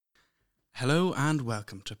Hello and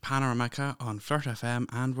welcome to Panoramica on Flirt FM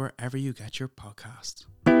and wherever you get your podcasts.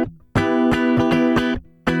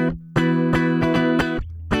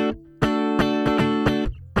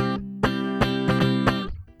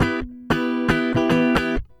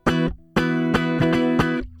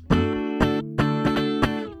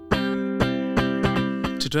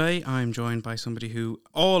 Today I'm joined by somebody who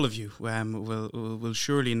all of you will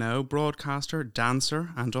surely know, broadcaster,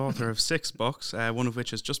 dancer and author of 6 books, one of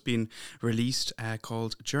which has just been released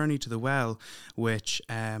called Journey to the Well, which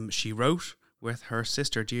she wrote with her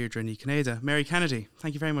sister Deirdre Ní Cnéide. Mary Kennedy,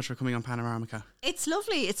 thank you very much for coming on Panoramica. It's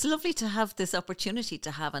lovely. It's lovely to have this opportunity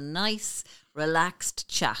to have a nice, relaxed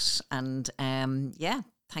chat and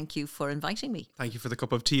thank you for inviting me. Thank you for the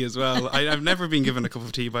cup of tea as well. I've never been given a cup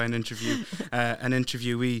of tea by an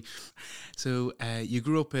interviewee. So you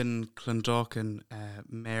grew up in Clondalkin,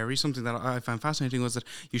 Mary. Something that I found fascinating was that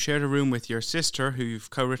you shared a room with your sister, who you've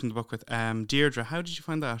co-written the book with, Deirdre. How did you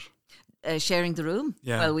find that? Sharing the room?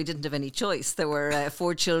 Yeah. Well, we didn't have any choice. There were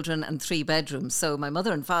 4 children and 3 bedrooms. So my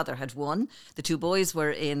mother and father had one. The 2 boys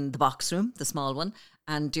were in the box room, the small one.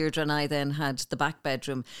 And Deirdre and I then had the back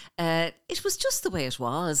bedroom. It was just the way it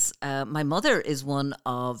was. My mother is one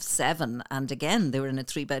of 7. And again, they were in a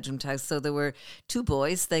 3-bedroom house. So there were 2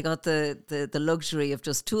 boys. They got the luxury of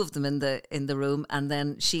just 2 of them in the room. And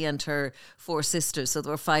then she and her 4 sisters. So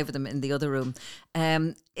there were 5 of them in the other room.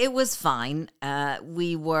 It was fine.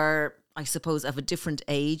 We were, I suppose, of a different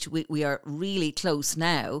age. We are really close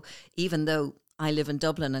now, even though I live in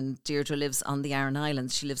Dublin and Deirdre lives on the Aran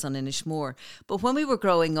Islands. She lives on Inishmore. But when we were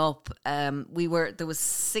growing up, there was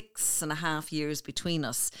 6.5 years between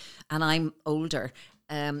us, and I'm older.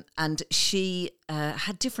 And she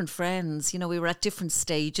had different friends. You know, we were at different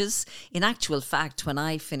stages. In actual fact, when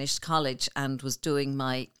I finished college and was doing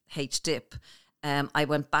my HDip, I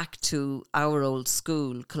went back to our old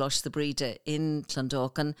school, Coláiste the Breda in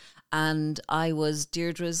Clondalkin, and I was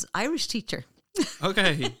Deirdre's Irish teacher.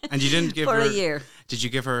 Okay. And you didn't give for her... a year. Did you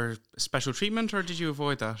give her special treatment or did you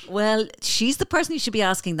avoid that? Well, she's the person you should be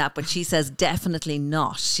asking that, but she says definitely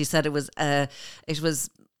not. She said it was a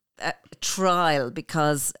trial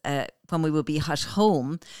because when we would be at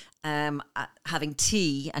home having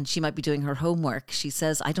tea and she might be doing her homework, she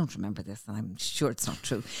says, I don't remember this and I'm sure it's not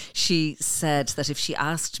true. She said that if she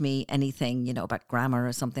asked me anything, you know, about grammar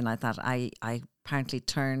or something like that, I apparently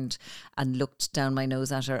turned and looked down my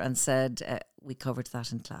nose at her and said, we covered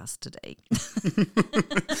that in class today.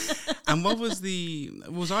 And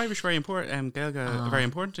was Irish very important, Gaeilge, very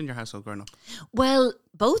important in your household growing up? Well,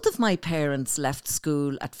 both of my parents left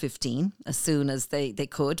school at 15 as soon as they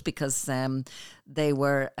could because they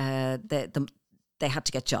were they had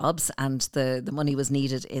to get jobs and the money was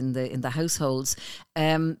needed in the households.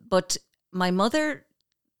 But my mother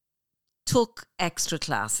took extra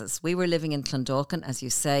classes. We were living in Clondalkin, as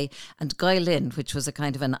you say, and Gaelin, which was a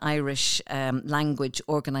kind of an Irish language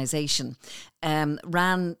organisation,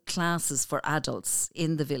 ran classes for adults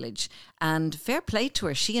in the village. And fair play to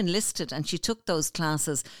her, she enlisted and she took those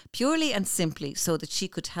classes purely and simply so that she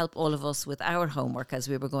could help all of us with our homework as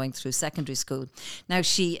we were going through secondary school. Now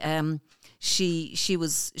she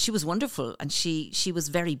was wonderful and she was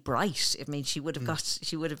very bright. I mean, she would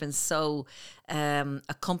have been so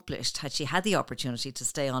accomplished had she had the opportunity to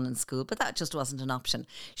stay on in school, but that just wasn't an option.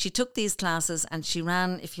 She took these classes and she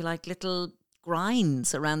ran, if you like, little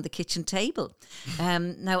grinds around the kitchen table.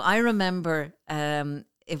 Now I remember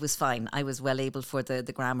it was fine. I was well able for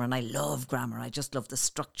the grammar and I love grammar. I just love the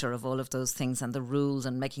structure of all of those things and the rules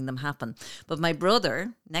and making them happen. But my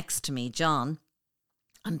brother next to me, John,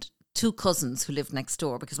 and 2 cousins who lived next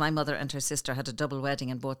door, because my mother and her sister had a double wedding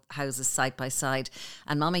in both houses side by side,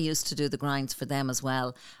 and Mama used to do the grinds for them as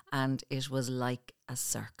well, and it was like a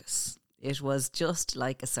circus. It was just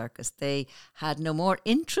like a circus. They had no more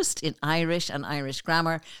interest in Irish and Irish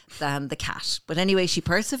grammar than the cat. But anyway, she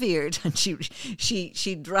persevered and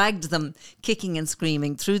she dragged them kicking and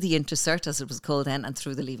screaming through the intercert, as it was called then, and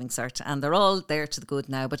through the leaving cert. And they're all there to the good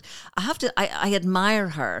now. But I admire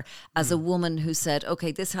her as a woman who said,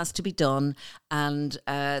 okay, this has to be done. And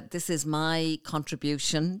this is my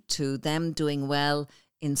contribution to them doing well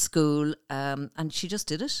in school. And she just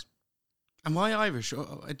did it. And why Irish?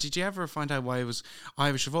 Did you ever find out why it was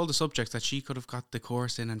Irish of all the subjects that she could have got the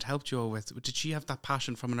course in and helped you all with? Did she have that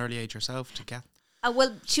passion from an early age herself to get?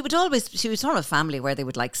 Well, she was from a family where they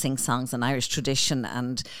would like sing songs and Irish tradition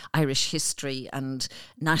and Irish history and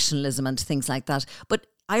nationalism and things like that. But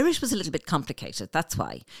Irish was a little bit complicated. That's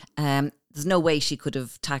why. There's no way she could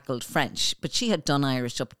have tackled French, but she had done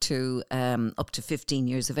Irish up to 15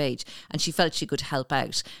 years of age, and she felt she could help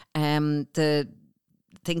out. The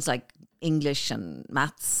things like English and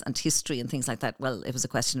maths and history and things like that. Well, it was a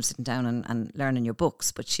question of sitting down and learning your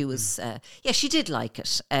books. But she was, she did like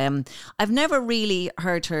it. I've never really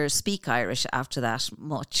heard her speak Irish after that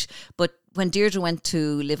much. But when Deirdre went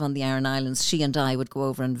to live on the Aran Islands, she and I would go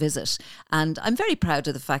over and visit. And I'm very proud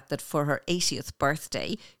of the fact that for her 80th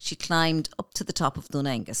birthday, she climbed up to the top of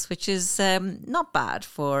Dunangus, which is not bad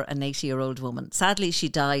for an 80-year-old woman. Sadly, she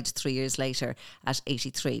died 3 years later at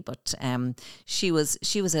 83, but she was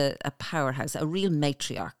a powerhouse, a real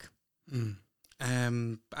matriarch.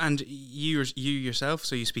 And you yourself,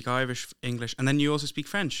 so you speak Irish, English, and then you also speak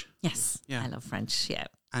French. Yes, yeah. I love French, yeah.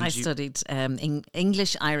 And I studied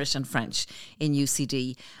English, Irish and French in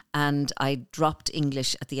UCD, and I dropped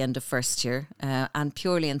English at the end of first year, and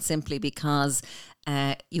purely and simply because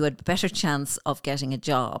you had a better chance of getting a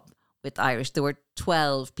job with Irish. There were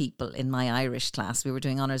 12 people in my Irish class. We were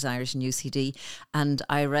doing Honours Irish in UCD, and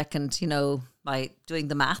I reckoned, by doing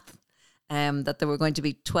the math, that there were going to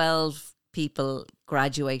be 12 people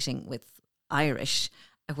graduating with Irish,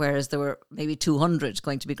 whereas there were maybe 200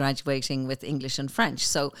 going to be graduating with English and French.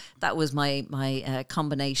 So that was my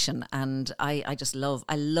combination. And I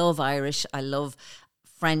love Irish. I love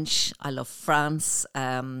French. I love France.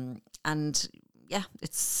 And yeah,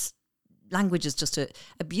 language is just a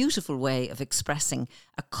beautiful way of expressing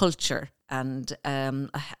a culture and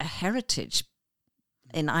a heritage.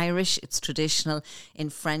 In Irish, it's traditional. In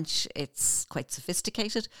French, it's quite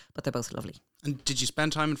sophisticated, but they're both lovely. And did you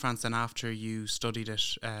spend time in France then after you studied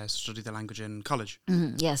the language in college?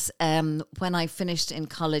 Yes. When I finished in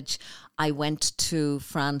college, I went to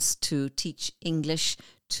France to teach English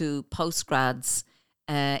to postgrads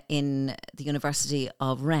in the University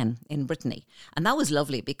of Rennes in Brittany. And that was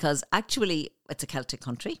lovely because actually it's a Celtic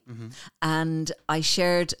country. Mm-hmm. And I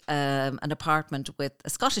shared an apartment with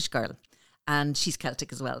a Scottish girl. And she's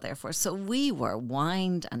Celtic as well, therefore. So we were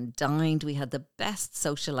wined and dined. We had the best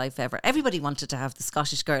social life ever. Everybody wanted to have the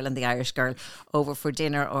Scottish girl and the Irish girl over for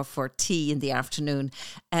dinner or for tea in the afternoon.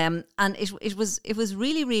 And it was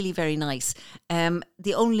really, really very nice.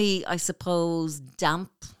 The only, I suppose,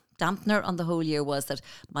 dampener on the whole year was that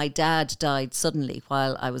my dad died suddenly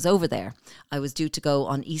while I was over there. I was due to go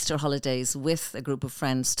on Easter holidays with a group of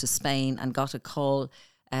friends to Spain and got a call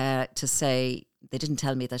to say, they didn't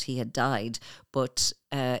tell me that he had died, but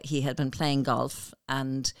he had been playing golf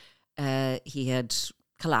and he had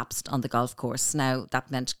collapsed on the golf course. Now, that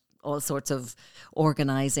meant all sorts of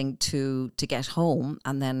organising to get home.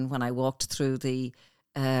 And then when I walked through the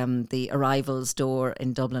arrivals door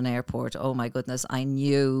in Dublin Airport, oh my goodness, I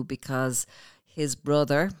knew because his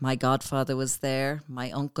brother, my godfather, was there, my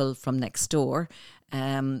uncle from next door,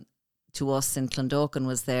 to us in Clondalkin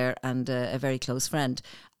was there, and a very close friend.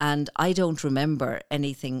 And I don't remember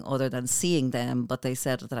anything other than seeing them, but they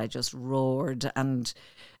said that I just roared and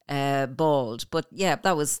bawled. But yeah,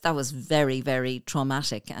 that was very, very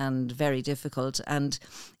traumatic and very difficult. And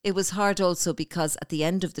it was hard also because at the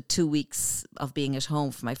end of the 2 weeks of being at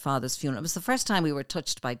home for my father's funeral, it was the first time we were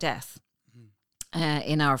touched by death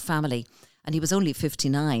in our family. And he was only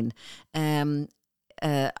 59.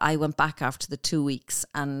 I went back after the 2 weeks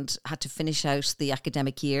and had to finish out the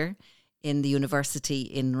academic year in the university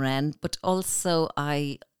in Rennes. But also,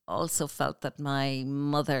 I also felt that my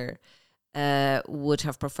mother would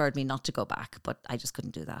have preferred me not to go back, but I just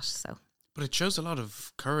couldn't do that. So, but it shows a lot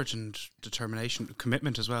of courage and determination,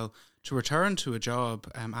 commitment as well, to return to a job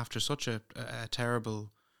after such a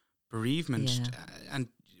terrible bereavement. Yeah. And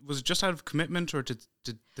was it just out of commitment, or did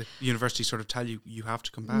the university sort of tell you have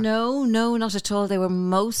to come back? No, not at all. They were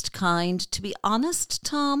most kind. To be honest,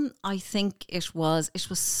 Tom, I think it was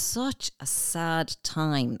such a sad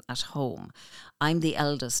time at home. I'm the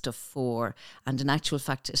eldest of 4, and in actual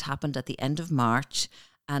fact, it happened at the end of March,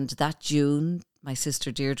 and that June, my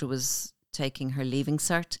sister Deirdre was taking her leaving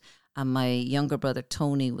cert, and my younger brother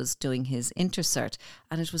Tony was doing his intercert,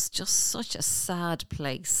 and it was just such a sad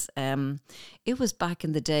place. It was back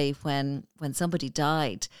in the day when somebody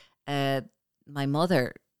died. My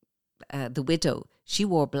mother, the widow, she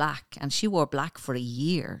wore black, and she wore black for a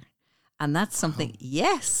year, and that's something.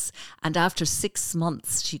 Yes, and after 6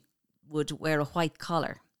 months, she would wear a white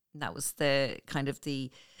collar. And that was the kind of the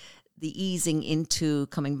easing into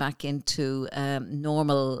coming back into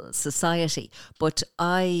normal society. But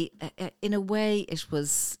in a way, it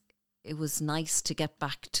was nice to get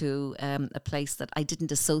back to a place that I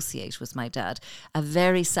didn't associate with my dad. A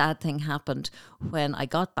very sad thing happened when I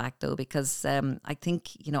got back, though, because I think,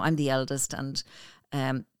 I'm the eldest, and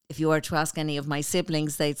if you were to ask any of my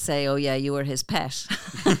siblings, they'd say, oh yeah, you were his pet.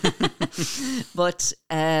 But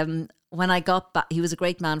when I got back, he was a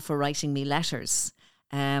great man for writing me letters.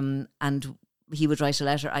 And he would write a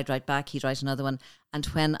letter, I'd write back, he'd write another one. And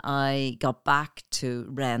when I got back to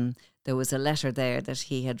Wren, there was a letter there that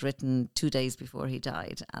he had written 2 days before he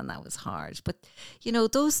died, and that was hard. But, you know,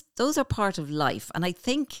 those are part of life. And I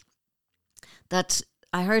think that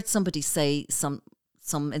I heard somebody say some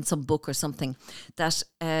in some book or something that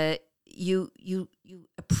you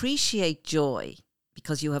appreciate joy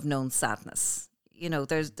because you have known sadness. You know,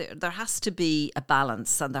 there has to be a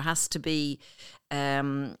balance, and there has to be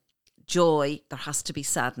joy, there has to be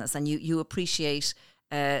sadness, and you appreciate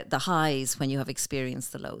the highs when you have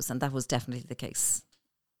experienced the lows, and that was definitely the case.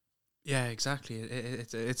 Yeah, exactly.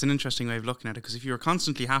 It's an interesting way of looking at it, because if you're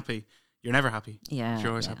constantly happy, you're never happy. Yeah, you're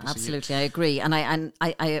always happy. Absolutely, I agree, and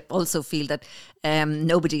I also feel that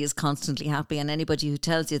nobody is constantly happy, and anybody who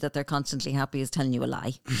tells you that they're constantly happy is telling you a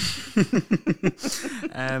lie.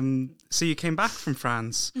 So you came back from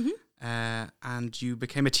France, and you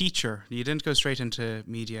became a teacher. You didn't go straight into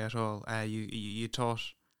media at all. You taught.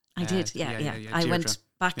 I did, yeah. I went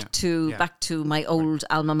back to my old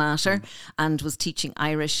alma mater and was teaching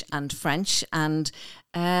Irish and French, and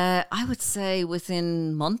I would say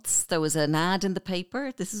within months there was an ad in the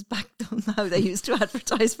paper. This is back how they used to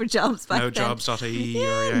advertise for jobs back then. No jobs.ie.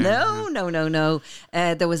 No.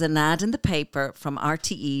 There was an ad in the paper from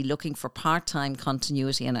RTE looking for part-time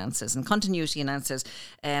continuity announcers. And continuity announcers,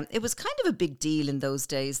 it was kind of a big deal in those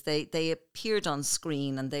days. They appeared on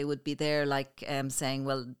screen and they would be there like saying,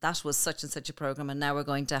 well, that was such and such a programme, and now we're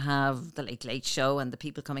going to have the Late Late Show, and the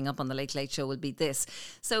people coming up on the Late Late Show will be this.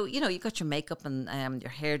 So, you know, you got your makeup and your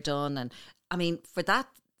hair done, and I mean, for that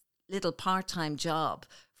little part-time job,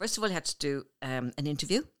 first of all you had to do an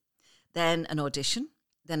interview, then an audition,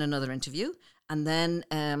 then another interview, and then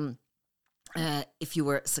if you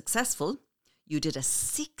were successful, you did a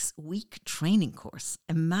 6-week training course.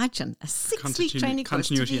 Imagine a 6-week training course.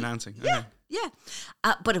 Continuity announcing. Yeah.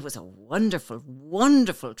 But it was a wonderful,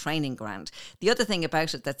 wonderful training ground. The other thing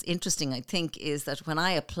about it that's interesting, I think, is that when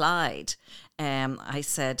I applied, I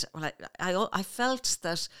said, well, I felt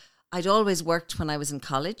that I'd always worked when I was in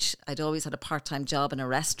college. I'd always had a part-time job in a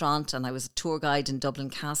restaurant, and I was a tour guide in Dublin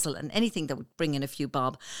Castle, and anything that would bring in a few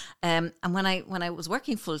bob. And when I was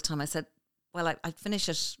working full-time, I said, well, I'd finish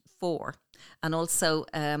at 4. And also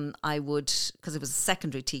I would, because it was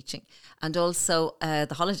secondary teaching, and also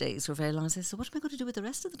the holidays were very long. I said, so what am I going to do with the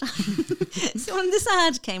rest of the time? So when this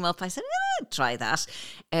ad came up, I said, try that.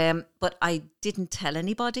 But I didn't tell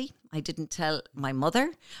anybody. I didn't tell my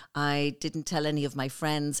mother. I didn't tell any of my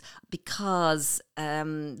friends, because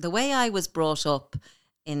the way I was brought up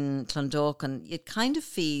in Clondalkin, you'd kind of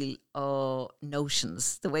feel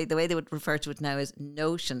notions. The way they would refer to it now is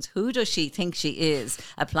notions. Who does she think she is,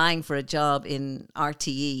 applying for a job in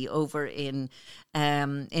RTE over in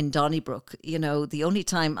Donnybrook? You know, the only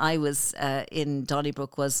time I was in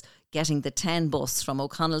Donnybrook was getting the 10 bus from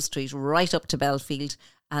O'Connell Street right up to Belfield,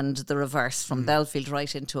 and the reverse from Belfield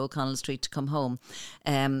right into O'Connell Street to come home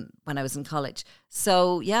when I was in college.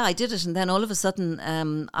 So, yeah, I did it. And then all of a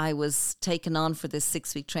sudden I was taken on for this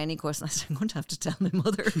 6-week training course. And I said, I'm going to have to tell my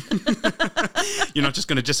mother. You're not just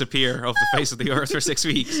going to disappear off the face of the earth for 6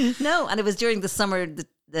 weeks. No, and it was during the summer,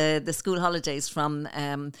 the school holidays from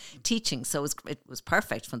teaching. So it was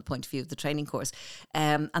perfect from the point of view of the training course.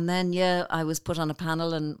 And then, I was put on a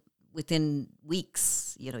panel, and within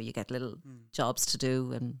weeks, you know, you get little jobs to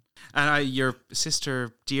do. And your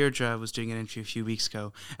sister Deirdre was doing an interview a few weeks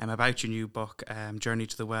ago about your new book, Journey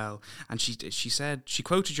to the Well, and she said, she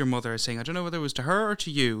quoted your mother as saying, I don't know whether it was to her or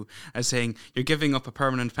to you, as saying, you're giving up a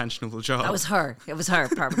permanent pensionable job. That was her. It was her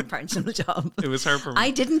permanent pensionable job. It was her permanent.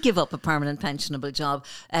 I didn't give up a permanent pensionable job.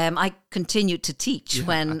 I continued to teach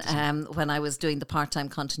when I was doing the part-time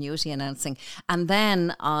continuity announcing, and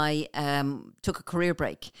then I took a career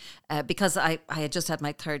break because I had just had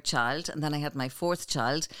my 3rd child, and then I had my 4th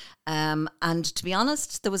child. And to be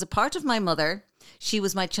honest, there was a part of my mother, she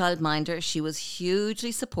was my childminder, she was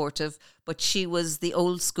hugely supportive, but she was the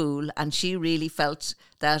old school, and she really felt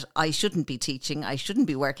that I shouldn't be teaching, I shouldn't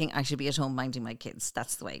be working, I should be at home minding my kids.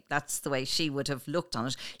 That's the way she would have looked on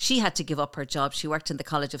it. She had to give up her job. She worked in the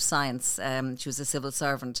College of Science. She was a civil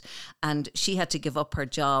servant, and she had to give up her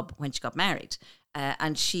job when she got married.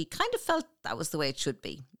 And she kind of felt that was the way it should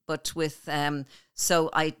be. But with, so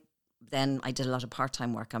I did a lot of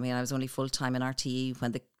part-time work. I mean, I was only full-time in RTE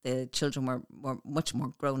when the children were much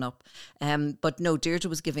more grown up. But no, Deirdre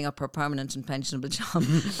was giving up her permanent and pensionable job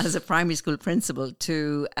as a primary school principal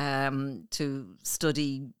to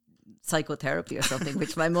study psychotherapy or something,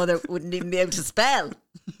 which my mother wouldn't even be able to spell.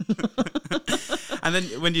 And then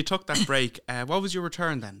when you took that break, what was your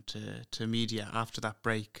return then to media after that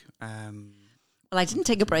break? Well, I didn't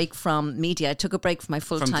take a break from media. I took a break from my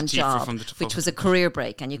full-time job, which was a career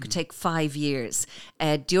break, and you could take 5 years.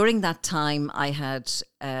 During that time, I had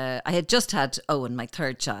just had Owen, my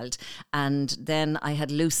third child, and then I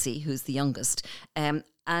had Lucy, who's the youngest.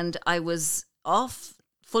 And I was off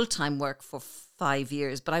full-time work for 5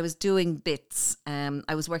 years, but I was doing bits.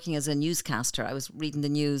 I was working as a newscaster. I was reading the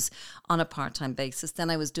news on a part-time basis. Then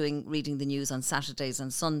I was reading the news on Saturdays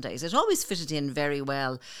and Sundays. It always fitted in very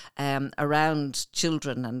well around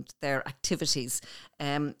children and their activities.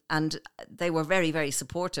 And they were very, very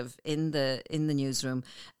supportive in the newsroom.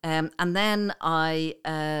 And then I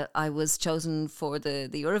was chosen for the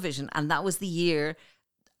Eurovision, and that was the year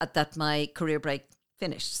that my career break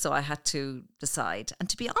finished, so I had to decide. And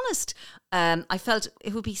to be honest, I felt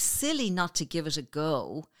it would be silly not to give it a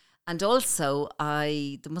go. And also,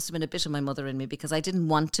 there must have been a bit of my mother in me, because I didn't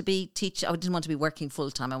want to be I didn't want to be working full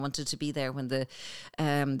time. I wanted to be there when the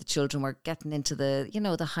children were getting into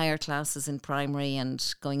the higher classes in primary and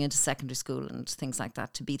going into secondary school and things like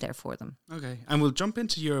that, to be there for them. Okay, and we'll jump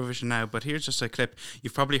into Eurovision now, but here's just a clip.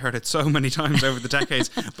 You've probably heard it so many times over the decades,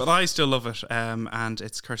 but I still love it, and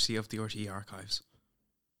it's courtesy of the RTE archives.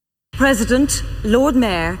 President, Lord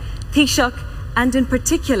Mayor, Taoiseach, and in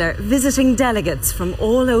particular visiting delegates from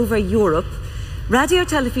all over Europe, Radio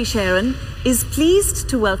Telefi Sharon is pleased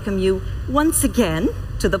to welcome you once again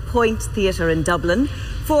to the Point Theatre in Dublin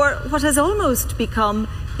for what has almost become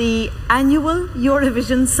the annual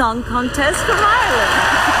Eurovision Song Contest from Ireland.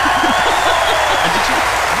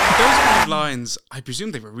 Those kind of lines, I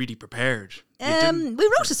presume they were really prepared. We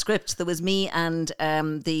wrote a script. There was me and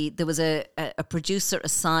there was a producer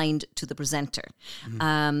assigned to the presenter,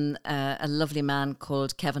 a lovely man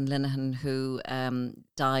called Kevin Linehan, who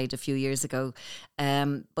died a few years ago.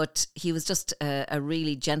 But he was just a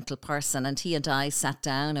really gentle person, and he and I sat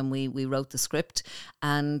down and we wrote the script.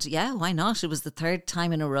 And yeah, why not? It was the third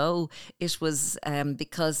time in a row. It was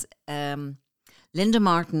because Linda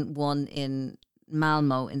Martin won in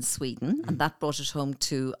Malmo in Sweden, and that brought it home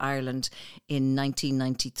to Ireland in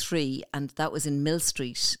 1993, and that was in Mill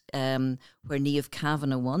Street, where Niamh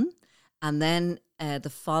Kavanagh won. And then the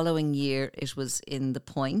following year it was in the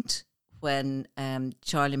Point, when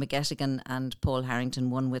Charlie McGettigan and Paul Harrington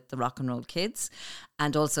won with the Rock and Roll Kids,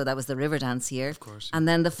 and also that was the Riverdance year. Of course. And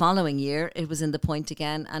then the following year it was in the Point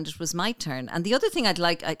again, and it was my turn. And the other thing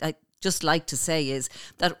I'd just like to say is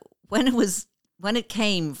that when it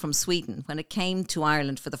came from Sweden, when it came to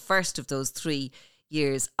Ireland for the first of those 3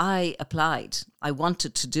 years, I applied. I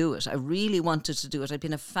wanted to do it. I really wanted to do it. I'd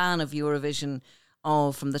been a fan of Eurovision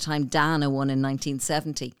from the time Dana won in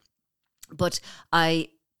 1970. But I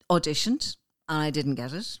auditioned and I didn't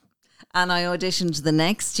get it. And I auditioned the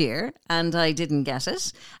next year and I didn't get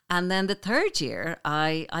it. And then the third year,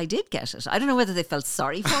 I did get it. I don't know whether they felt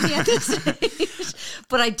sorry for me at this stage,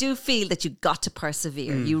 but I do feel that you got to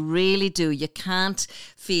persevere. You really do. You can't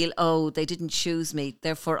feel, oh, they didn't choose me,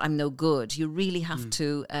 therefore I'm no good. You really have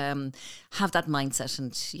to have that mindset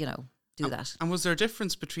and, do that. And was there a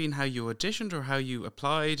difference between how you auditioned or how you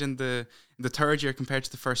applied in the third year compared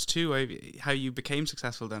to the first two? How you became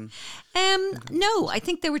successful then? No, I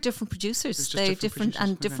think they were different producers. They're different,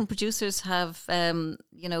 and okay. different producers have,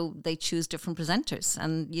 they choose different presenters,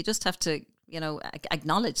 and you just have to,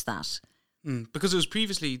 acknowledge that. Because it was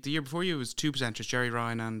previously, the year before you, it was two presenters, Jerry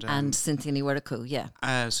Ryan and Cynthia Niwerrico,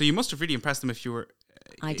 yeah. So you must have really impressed them if you were.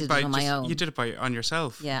 I did it on my own. You did it on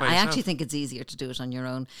yourself. Yeah, I actually think it's easier to do it on your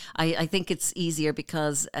own. I think it's easier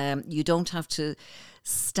because you don't have to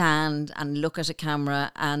stand and look at a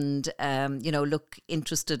camera and, look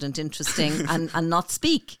interested and interesting and not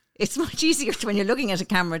speak. It's much easier when you're looking at a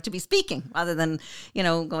camera to be speaking rather than,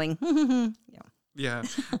 going, Yeah.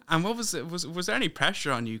 And what was there any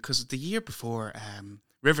pressure on you? Because the year before,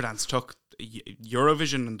 Riverdance took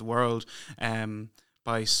Eurovision and the world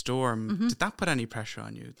by storm. Did that put any pressure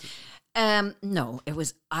on you? No,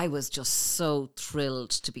 I was just so thrilled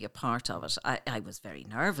to be a part of it. I was very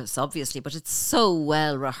nervous, obviously, but it's so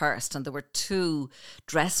well rehearsed, and there were 2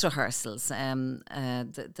 dress rehearsals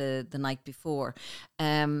the night before,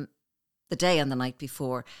 the day and the night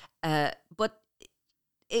before. But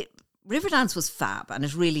Riverdance was fab, and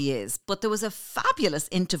it really is. But there was a fabulous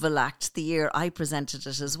interval act the year I presented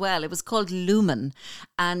it as well. It was called Lumen,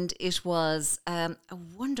 and it was a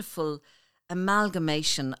wonderful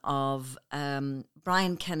amalgamation of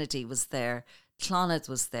Brian Kennedy was there, Clonard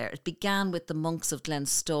was there. It began with the monks of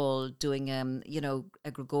Glenstall doing,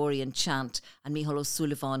 a Gregorian chant, and Micheál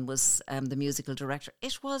O'Sullivan was the musical director.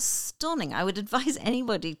 It was stunning. I would advise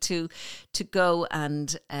anybody to go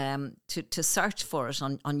and to search for it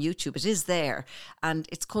on YouTube. It is there, and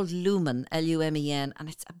it's called Lumen, Lumen, and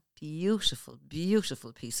it's a beautiful,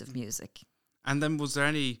 beautiful piece of music. And then was there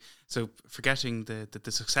any, so forgetting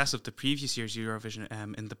the success of the previous year's Eurovision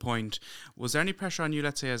in the point, was there any pressure on you,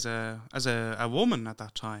 let's say, as a woman at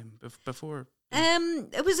that time before?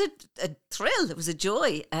 It was a thrill. It was a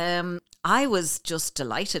joy. I was just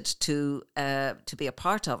delighted to be a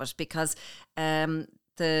part of it, because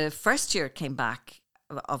the first year it came back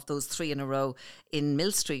of those 3 in a row in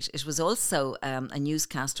Mill Street, it was also a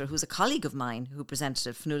newscaster who was a colleague of mine who presented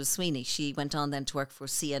it, Fionnuala Sweeney. She went on then to work for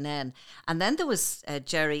CNN. And then there was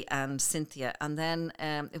Jerry and Cynthia. And then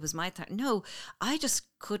it was my turn. No, I just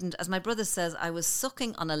couldn't. As my brother says, I was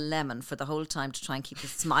sucking on a lemon for the whole time to try and keep the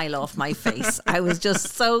smile off my face. I was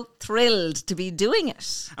just so thrilled to be doing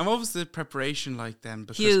it. And what was the preparation like then?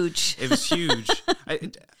 Because huge. It was huge.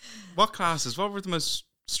 What classes? What were the most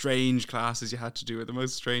strange classes you had to do, or the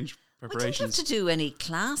most strange preparations? I didn't have to do any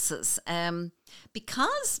classes.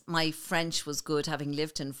 Because my French was good, having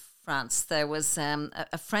lived in France, there was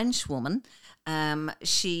a French woman.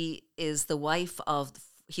 She is the wife of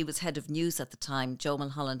he was head of news at the time, Joe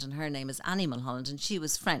Mulholland, and her name is Annie Mulholland, and she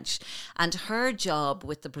was French. And her job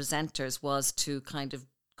with the presenters was to kind of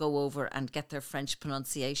go over and get their French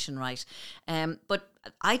pronunciation right. But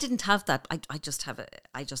I didn't have that. I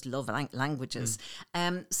just love languages.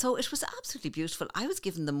 So it was absolutely beautiful. I was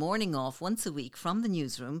given the morning off once a week from the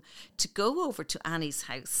newsroom to go over to Annie's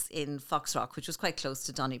house in Foxrock, which was quite close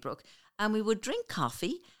to Donnybrook, and we would drink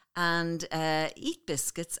coffee and eat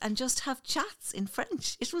biscuits and just have chats in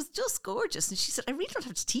French. It was just gorgeous. And she said, I really don't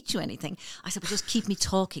have to teach you anything. I said, but just keep me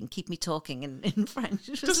talking in French.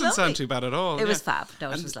 It doesn't sound too bad at all. It was fab.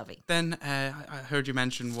 No, it was lovely. Then I heard you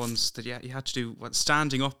mention once that you had to do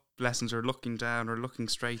standing up lessons, or looking down, or looking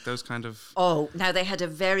straight, those kind of... Oh, now they had a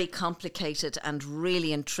very complicated and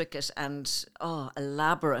really intricate and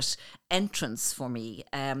elaborate entrance for me,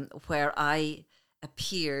 where I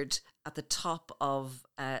appeared at the top of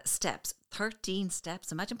steps, 13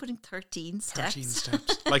 steps. Imagine putting 13 steps. 13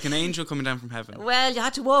 steps. Like an angel coming down from heaven. Well, you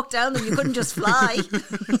had to walk down them. You couldn't just fly.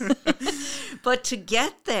 But to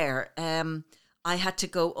get there, I had to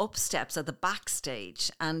go up steps at the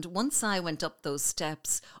backstage. And once I went up those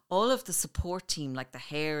steps, all of the support team, like the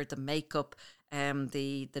hair, the makeup,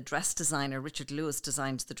 the dress designer, Richard Lewis,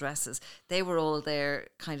 designed the dresses. They were all there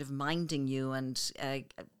kind of minding you, and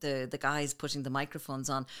the guys putting the microphones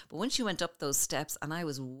on. But once you went up those steps, and I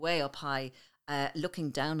was way up high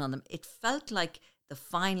looking down on them, it felt like the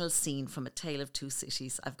final scene from A Tale of Two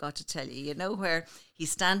Cities, I've got to tell you. You know, where he's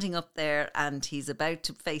standing up there and he's about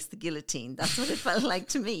to face the guillotine. That's what it felt like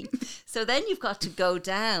to me. So then you've got to go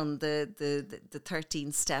down the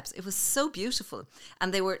 13 steps. It was so beautiful.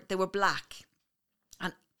 And they were black.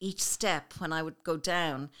 And each step, when I would go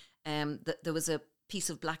down, there was a piece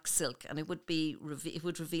of black silk, and it would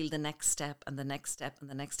reveal the next step and the next step and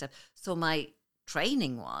the next step. So my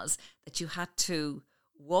training was that you had to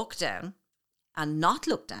walk down and not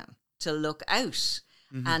look down, to look out,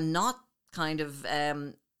 and not kind of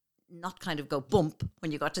go bump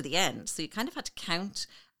when you got to the end. So you kind of had to count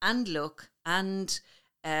and look and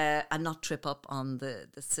not trip up on the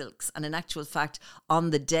silks. And in actual fact,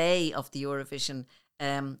 on the day of the Eurovision,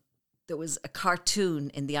 there was a cartoon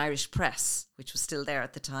in the Irish press, which was still there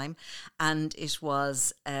at the time, and it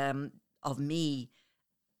was of me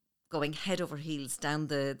going head over heels down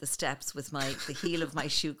the steps with the heel of my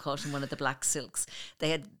shoe caught in one of the black silks.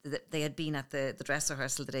 They had been at the dress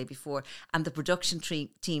rehearsal the day before, and the production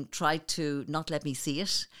team tried to not let me see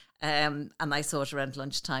it. And I saw it around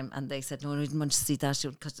lunchtime, and they said, no, I didn't want you to see that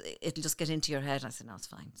because it'll just get into your head. And I said, no, it's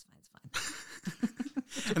fine.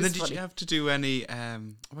 And then did you have to do any,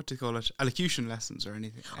 what do you call it, elocution lessons or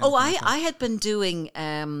anything? Oh, I had been doing...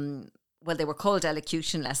 well, they were called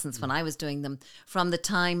elocution lessons when I was doing them from the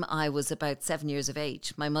time I was about 7 years of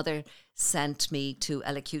age. My mother sent me to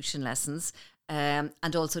elocution lessons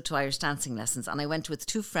and also to Irish dancing lessons. And I went with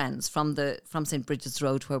two friends from St. Bridget's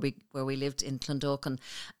Road, where we lived in Clondalkin.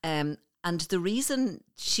 And the reason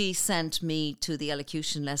she sent me to the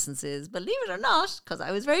elocution lessons is, believe it or not, because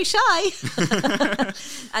I was very shy.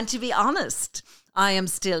 And to be honest, I am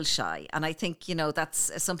still shy. And I think,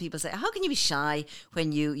 that's, some people say, how can you be shy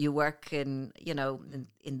when you work in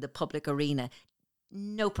the public arena?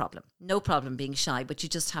 No problem being shy, but you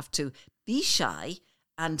just have to be shy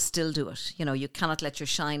and still do it. You cannot let your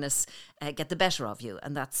shyness get the better of you.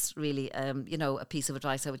 And that's really, a piece of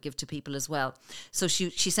advice I would give to people as well. So she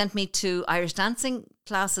sent me to Irish dancing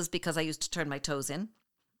classes because I used to turn my toes in.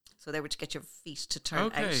 So they were to get your feet to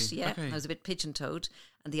turn out. Yeah, okay. I was a bit pigeon-toed.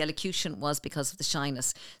 And the elocution was because of the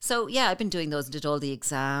shyness. So, yeah, I've been doing those and did all the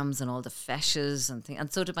exams and all the feshes and things.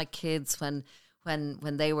 And so did my kids when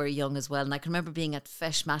when they were young as well. And I can remember being at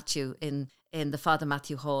Fesh Matthew in the Father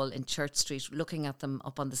Matthew Hall in Church Street, looking at them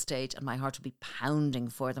up on the stage, and my heart would be pounding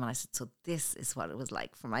for them. And I said, so this is what it was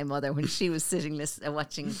like for my mother when she was sitting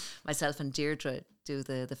watching myself and Deirdre do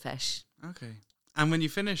the Fesh. Okay. And when you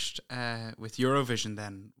finished with Eurovision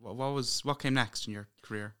then, what came next in your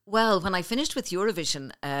career? Well, when I finished with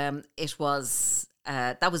Eurovision, it was...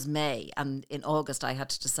 that was May, and in August I had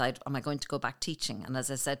to decide, am I going to go back teaching? And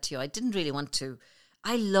as I said to you, I didn't really want to.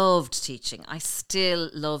 I loved teaching. I still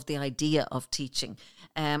love the idea of teaching.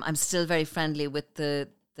 I'm still very friendly with the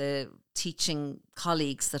teaching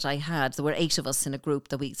colleagues that I had. There were 8 of us in a group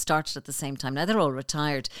that we started at the same time. Now they're all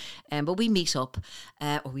retired, but we meet up,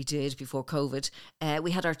 or we did before COVID.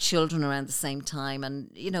 We had our children around the same time,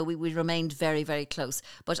 and we remained very, very close.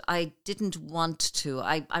 But I didn't want to.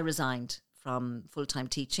 I resigned from full-time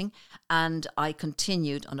teaching, and I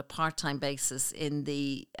continued on a part-time basis in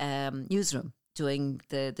the newsroom doing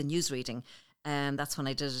the news reading. And that's when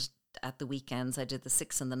I did it at the weekends. I did the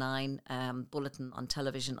 6 and the 9 bulletin on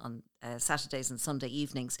television on Saturdays and Sunday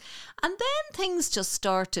evenings. And then things just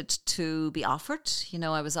started to be offered.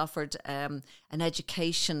 I was offered an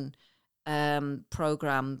education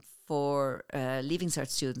program for Leaving Cert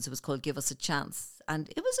students. It was called Give Us a Chance. And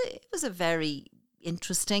it was a very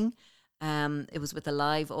interesting. It was with a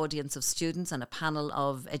live audience of students and a panel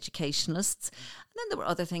of educationalists. And then there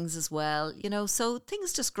were other things as well, so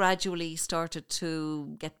things just gradually started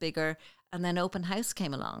to get bigger. And then Open House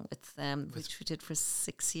came along which we did for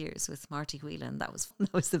 6 years with Marty Whelan. That was fun.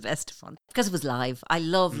 That was the best fun because it was live. I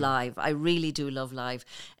love live. I really do love live.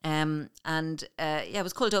 It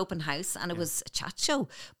was called Open House, and it was a chat show,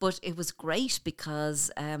 but it was great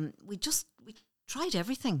because we tried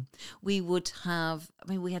everything. We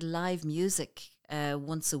had live music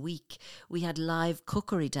once a week. We had live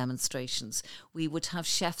cookery demonstrations. We would have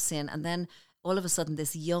chefs in, and then all of a sudden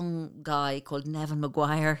this young guy called Nevin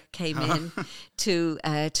Maguire came in to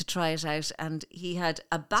try it out, and he had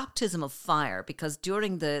a baptism of fire because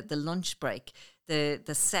during the lunch break, the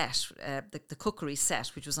set, the cookery set,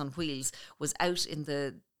 which was on wheels, was out in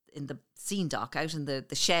the scene dock, out in the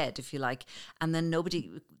shed, if you like, and then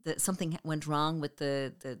something went wrong with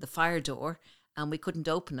the fire door, and we couldn't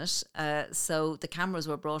open it, so the cameras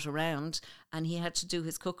were brought around, and he had to do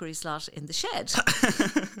his cookery slot in the shed.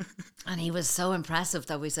 And he was so impressive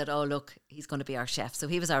that we said, oh look, he's going to be our chef. So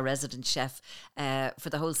he was our resident chef for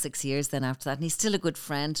the whole 6 years then after that, and he's still a good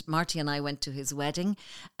friend. Marty and I went to his wedding.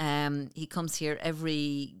 He comes here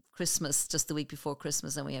every Christmas, just the week before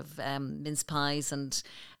Christmas, and we have mince pies and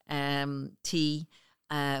tea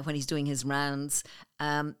when he's doing his rounds.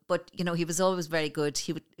 But he was always very good.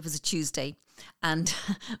 It was a Tuesday, and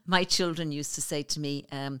my children used to say to me,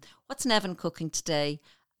 what's Nevin cooking today?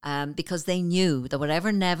 Because they knew that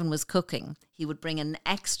whatever Nevin was cooking, he would bring an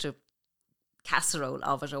extra casserole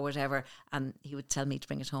of it or whatever, and he would tell me to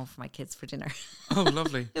bring it home for my kids for dinner. Oh,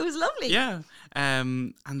 lovely. It was lovely. Yeah.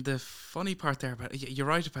 And the funny part there, you're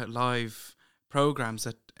right about live programs,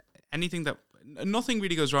 that nothing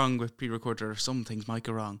really goes wrong with pre-recorded, or some things might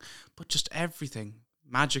go wrong, but just everything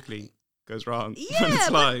magically goes wrong when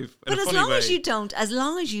it's live. But as long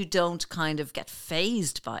as you don't kind of get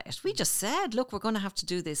phased by it, we just said, look, we're going to have to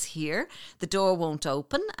do this here. The door won't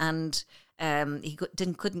open, and he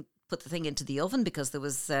couldn't put the thing into the oven because there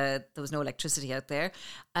was no electricity out there,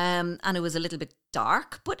 and it was a little bit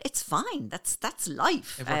dark, but it's fine. That's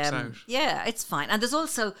life. It works out. Yeah, it's fine. And there's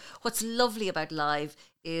also, what's lovely about live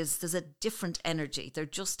is there's a different energy. There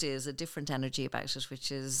just is a different energy about it,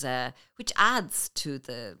 which adds to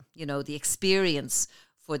the experience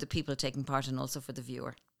for the people taking part and also for the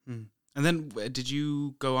viewer. Mm. And then did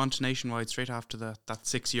you go on to Nationwide straight after that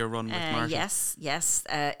 6-year run with Marty? Yes.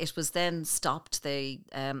 It was then stopped.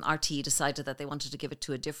 RTE decided that they wanted to give it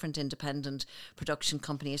to a different independent production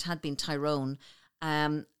company. It had been Tyrone.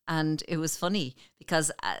 And it was funny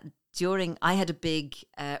because I had a big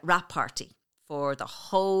rap party for the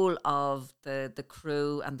whole of the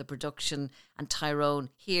crew and the production, and Tyrone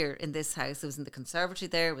here in this house. It was in the conservatory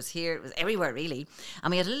there, it was here, it was everywhere really.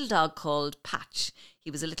 And we had a little dog called Patch. He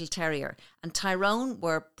was a little terrier. And Tyrone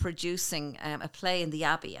were producing a play in the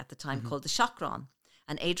Abbey at the time called The Shockron.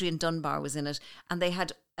 And Adrian Dunbar was in it. And they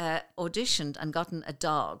had auditioned and gotten a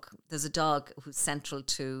dog. There's a dog who's central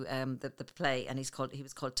to the play, and he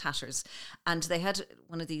was called Tatters. And they had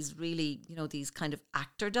one of these really, these kind of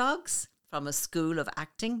actor dogs from a school of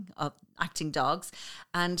acting dogs.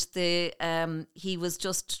 And he was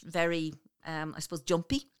just very, I suppose,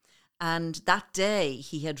 jumpy. And that day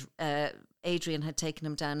he had Adrian had taken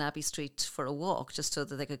him down Abbey Street for a walk just so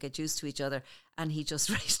that they could get used to each other, and he just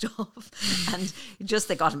raced off. And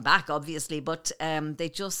they got him back, obviously, but they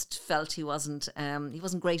just felt he wasn't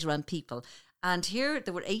great around people. And here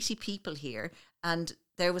there were 80 people here, and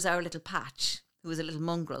there was our little Patch, who was a little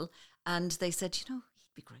mongrel, and they said, he'd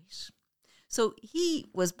be great. So he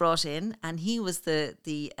was brought in, and he was the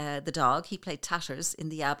dog. He played Tatters in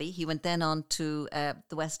the Abbey. He went then on to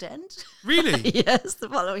the West End. Really? Yes, the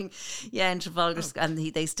following, in Trafalgar Square.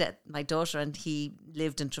 And my daughter and he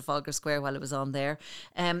lived in Trafalgar Square while it was on there.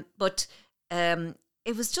 But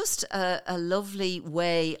it was just a lovely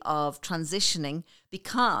way of transitioning,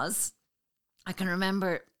 because I can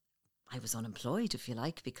remember I was unemployed, if you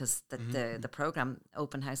like, because the programme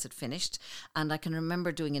Open House had finished. And I can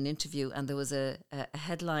remember doing an interview, and there was a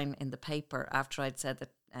headline in the paper after I'd said that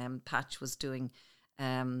Patch was doing,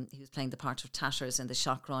 he was playing the part of Tatters in the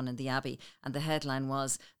Shock Run in the Abbey. And the headline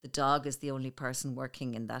was, "The dog is the only person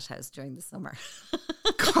working in that house during the summer."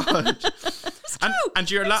 God.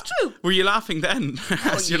 And you're true. Were you laughing then?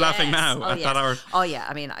 As you're laughing now at that hour? Oh, yeah.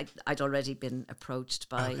 I mean, I'd already been approached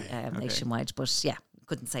by Nationwide, but yeah.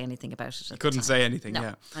 Couldn't say anything about it. Couldn't say anything, no.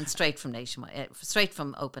 Yeah. And straight from Nationwide, straight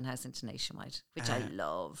from Open House into Nationwide, which I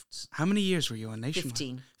loved. How many years were you on Nationwide?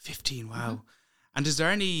 15. 15, wow. Mm-hmm. And is there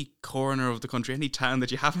any corner of the country, any town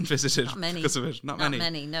that you haven't visited because of it? Not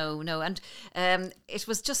many, no. And it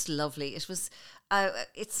was just lovely. It was,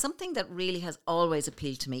 it's something that really has always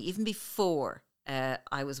appealed to me, even before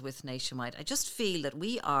I was with Nationwide. I just feel that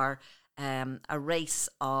we are a race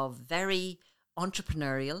of very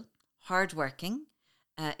entrepreneurial, hardworking,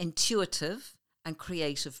 intuitive and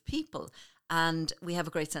creative people, and we have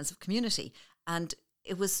a great sense of community. And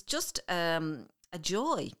it was just a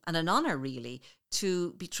joy and an honour, really,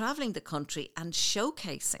 to be travelling the country and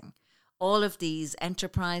showcasing all of these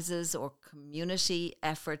enterprises or community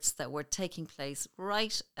efforts that were taking place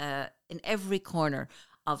right in every corner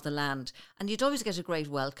of the land. And you'd always get a great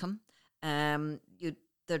welcome.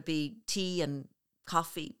 There'd be tea and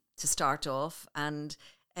coffee to start off, and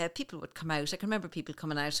people would come out. I can remember people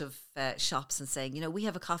coming out of shops and saying, we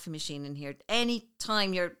have a coffee machine in here. Any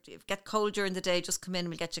time you get cold during the day, just come in and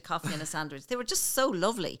we'll get you coffee and a sandwich. They were just so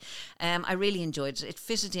lovely. I really enjoyed it. It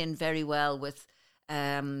fitted in very well with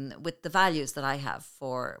the values that I have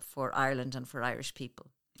for Ireland and for Irish people.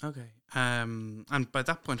 Okay. And by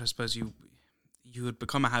that point, I suppose you had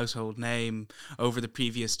become a household name over the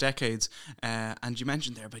previous decades, and you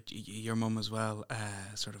mentioned there about your mum as well,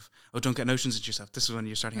 don't get notions of yourself. This is when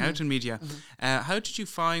you're starting out in media. Mm-hmm. How did you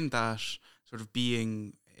find that sort of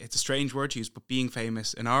being, it's a strange word to use, but being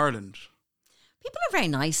famous in Ireland? People are very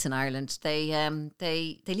nice in Ireland.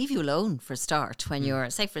 They leave you alone for a start when you're,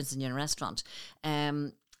 say for instance, you're in a restaurant.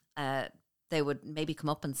 They would maybe come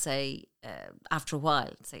up and say, after a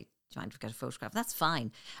while, say, "Do you mind if we get a photograph?" That's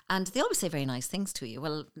fine. And they always say very nice things to you.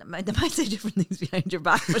 Well, they might say different things behind your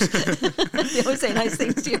back, but they always say nice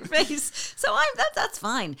things to your face. So that's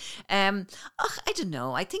fine. I don't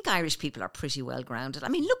know. I think Irish people are pretty well grounded. I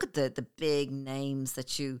mean, look at the big names that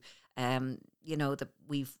that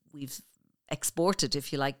we've exported,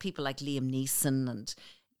 if you like. People like Liam Neeson and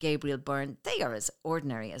Gabriel Byrne. They are as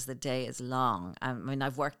ordinary as the day is long. I mean,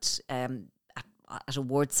 I've worked at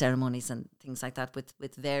award ceremonies and things like that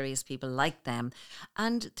with various people like them,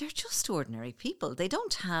 and they're just ordinary people. They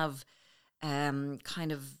don't have they're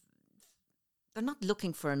not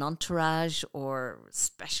looking for an entourage or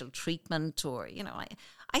special treatment, or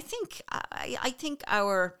I think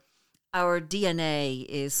our DNA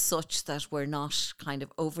is such that we're not kind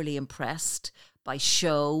of overly impressed by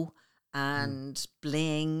show and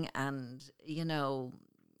bling and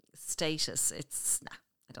status.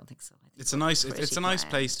 I don't think so. It's a nice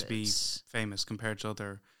place to be famous compared to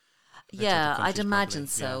other. Yeah, I'd imagine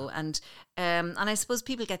so. Yeah. And I suppose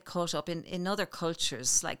people get caught up in other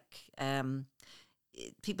cultures, like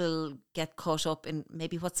people get caught up in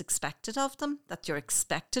maybe what's expected of them, that you're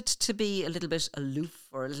expected to be a little bit aloof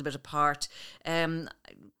or a little bit apart.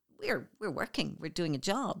 We're working, we're doing a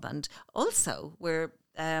job, and also we're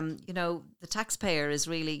the taxpayer is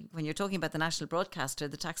really, when you're talking about the national broadcaster,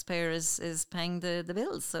 the taxpayer is paying the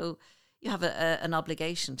bills. So you have an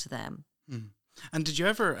obligation to them. Mm. And did you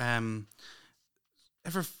ever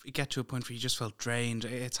get to a point where you just felt drained?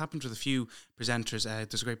 It's happened with a few presenters.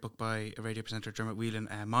 There's a great book by a radio presenter, Dermot Whelan,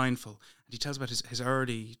 Mindful. And he tells about the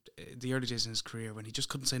early days in his career when he just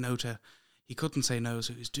couldn't say no,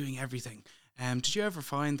 so he was doing everything. Did you ever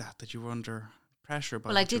find that you were under pressure?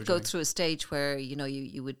 Well, I did go through a stage where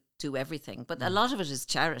you would do everything, but a lot of it is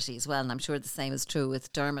charity as well, and I'm sure the same is true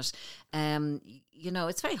with Dermot.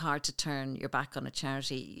 It's very hard to turn your back on a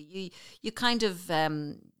charity. You kind of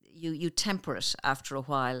you temper it after a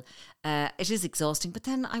while. It is exhausting, but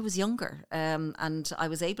then I was younger, and I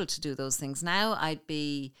was able to do those things. Now I'd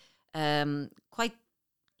be quite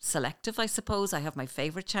selective, I suppose. I have my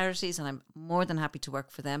favourite charities, and I'm more than happy to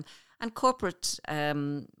work for them. And corporate,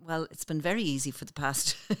 it's been very easy for the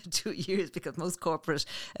past 2 years because most corporate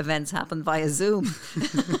events happen via Zoom.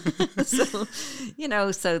 So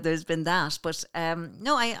there's been that. But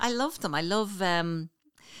no, I love them. I love,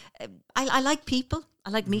 I like people. I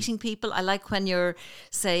like meeting people. I like when you're,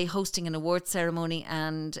 say, hosting an award ceremony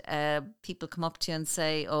and people come up to you and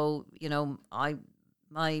say, oh,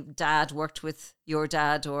 my dad worked with your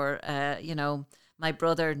dad, or, my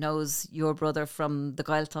brother knows your brother from the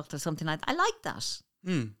Gaeltacht or something like that. I like that.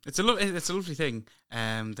 It's a lovely thing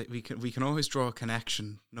that we can always draw a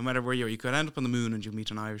connection no matter where you are. You could end up on the moon and you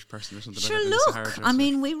meet an Irish person or something. Sure, look, I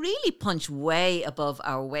mean, we really punch way above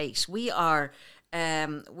our weight. We are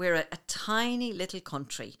we're a tiny little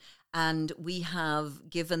country, and we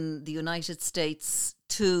have given the United States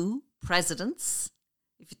 2 presidents.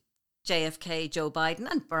 JFK, Joe Biden,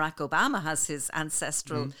 and Barack Obama has his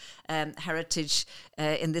ancestral heritage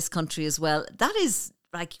in this country as well. That is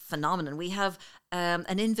like phenomenal. We have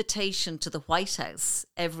an invitation to the White House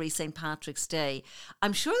every St. Patrick's Day.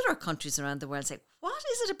 I'm sure there are countries around the world say, what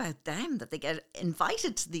is it about them that they get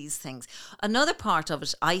invited to these things? Another part of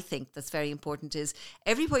it, I think, that's very important is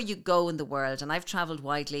everywhere you go in the world, and I've travelled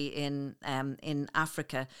widely in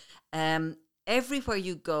Africa, everywhere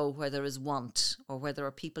you go where there is want or where there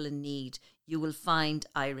are people in need, you will find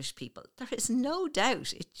Irish people. There is no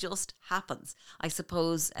doubt. It just happens. I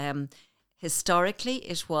suppose historically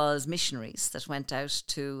it was missionaries that went out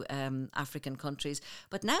to African countries,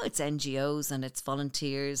 but now it's NGOs and it's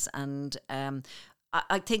volunteers. And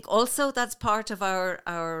I think also that's part of our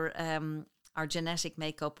genetic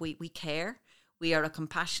makeup. We care. We are a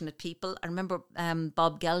compassionate people. I remember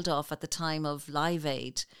Bob Geldof at the time of Live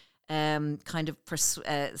Aid kind of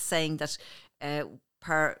saying that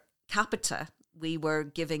per capita we were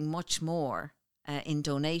giving much more in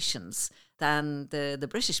donations than the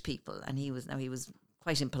British people, and he was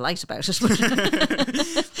quite impolite about it.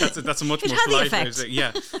 that's a much more polite way of saying,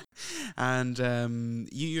 yeah. And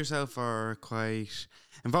you yourself are quite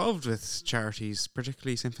involved with charities,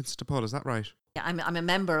 particularly St. Vincent de Paul. Is that right? Yeah, I'm a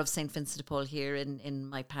member of St. Vincent de Paul here in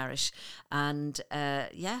my parish, and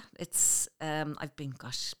it's I've been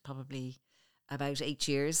probably about 8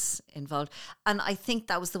 years involved, and I think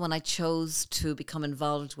that was the one I chose to become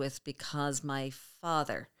involved with because my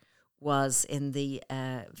father was in the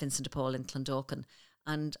Vincent de Paul in Clondalkin,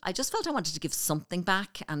 and I just felt I wanted to give something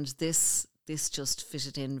back, and this just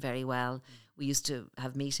fitted in very well. We used to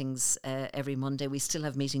have meetings every Monday. We still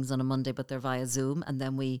have meetings on a Monday, but they're via Zoom, and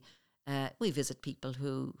then we visit people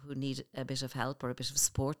who need a bit of help or a bit of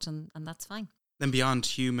support, and that's fine. Then beyond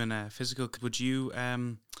human, physical, would you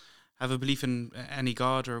have a belief in any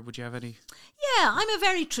God, or would you have any? Yeah, I'm a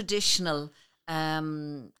very traditional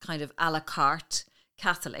kind of a la carte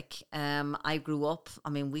Catholic. We grew up,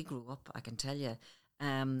 I can tell you,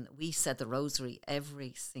 we said the rosary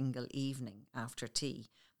every single evening after tea.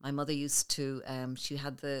 My mother used to, she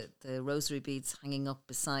had the rosary beads hanging up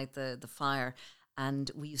beside the fire,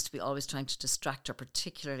 and we used to be always trying to distract her,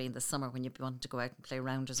 particularly in the summer when you wanted to go out and play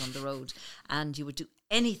rounders on the road. And you would do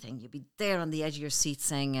anything. You'd be there on the edge of your seat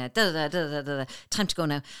saying, time to go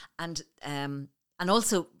now. And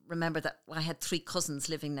also remember that I had 3 cousins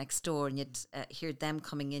living next door, and you'd hear them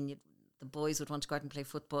coming in. The boys would want to go out and play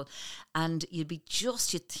football. And you'd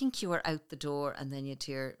think you were out the door, and then you'd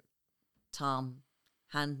hear, Tom,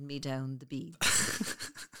 hand me down the beads.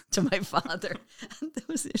 To my father. And there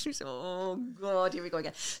was issues. Oh God, here we go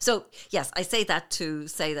again. So yes, I say that to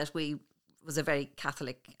say that we was a very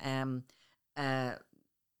Catholic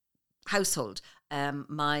household.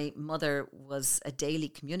 My mother was a daily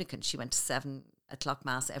communicant. She went to 7 o'clock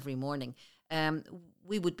mass every morning.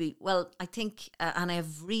 We would be, I think, and I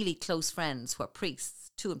have really close friends who are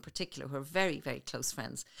priests, 2 in particular, who are very, very close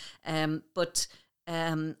friends.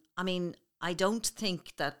 I don't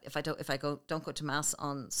think that if I don't go to mass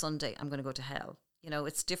on Sunday, I'm going to go to hell.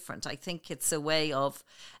 It's different. I think it's a way of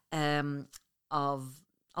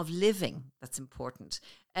living that's important.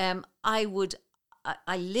 I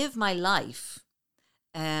live my life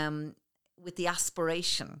with the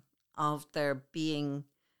aspiration of there being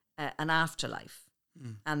an afterlife,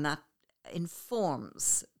 and that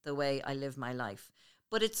informs the way I live my life.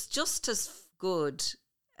 But it's just as good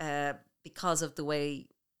because of the way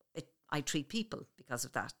I treat people, because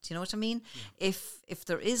of that. Do you know what I mean? Yeah. If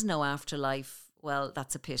there is no afterlife, well,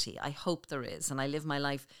 that's a pity. I hope there is, and I live my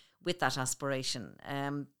life with that aspiration.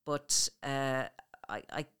 But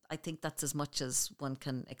I think that's as much as one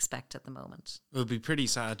can expect at the moment. It would be pretty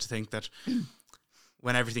sad to think that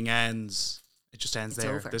when everything ends, it just ends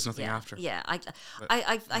there. Over. There's nothing after. Yeah,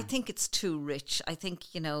 I think it's too rich. I think,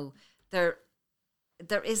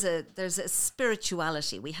 there's a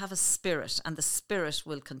spirituality. We have a spirit, and the spirit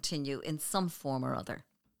will continue in some form or other.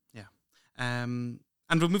 Yeah. And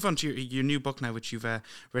we'll move on to your new book now, which you've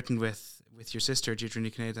written with your sister, Deirdre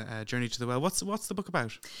Ní Choinéad, Journey to the Well. What's the book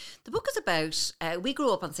about? The book is about, we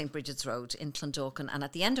grew up on St. Bridget's Road in Clondalkin, and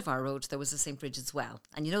at the end of our road there was a St. Bridget's Well.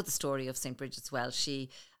 And you know the story of St. Bridget's Well. She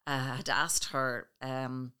had asked her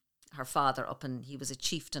father he was a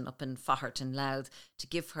chieftain up in Fahart in Louth, to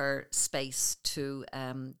give her space to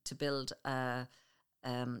build to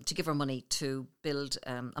give her money to build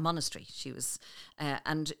a monastery. She was,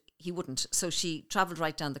 and he wouldn't. So she travelled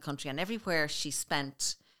right down the country, and everywhere she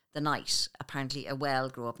spent the night, apparently a well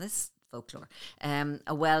grew up. This folklore.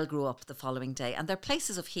 A well grew up the following day, and they're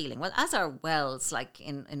places of healing. Well, as are wells, like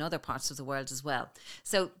in other parts of the world as well.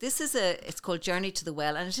 So it's called Journey to the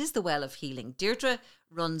Well, and it is the well of healing. Deirdre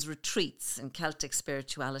runs retreats in Celtic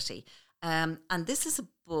spirituality. And this is a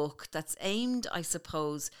book that's aimed, I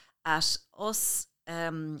suppose, at us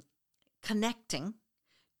connecting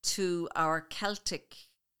to our Celtic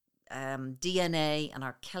DNA and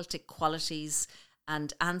our Celtic qualities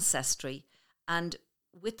and ancestry, and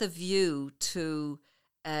with a view to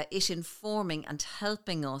it informing and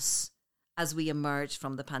helping us as we emerge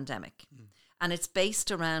from the pandemic. And it's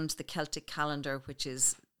based around the Celtic calendar, which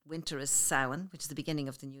is winter is Samhain, which is the beginning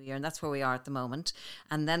of the new year, and that's where we are at the moment.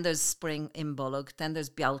 And then there's spring, Imbolug, then there's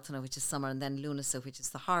Bealtaine, which is summer, and then Lunasa, which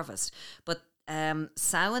is the harvest. But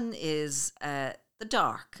Samhain is the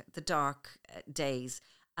dark days.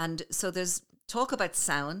 And so there's talk about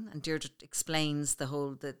Samhain, and Deirdre explains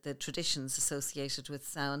the traditions associated with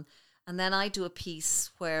Samhain. And then I do a piece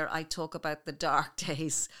where I talk about the dark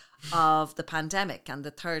days of the pandemic and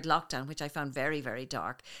the third lockdown, which I found very, very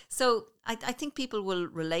dark. So I think people will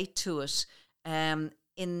relate to it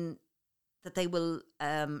in that they will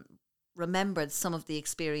remember some of the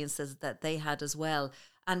experiences that they had as well,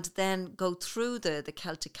 and then go through the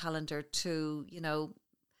Celtic calendar to,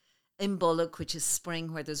 Imbolug, which is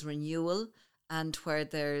spring, where there's renewal and where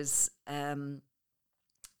there's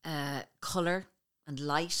colour and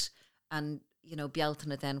light, and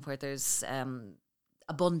Bealtaine then where there's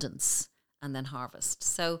abundance and then harvest.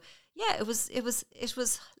 So yeah, it was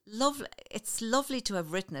lovely. It's lovely to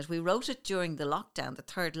have written it. We wrote it during the lockdown, the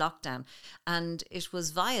third lockdown, and it was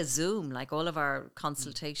via Zoom, like all of our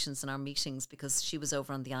consultations and our meetings, because she was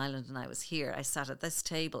over on the island and I was here. I sat at this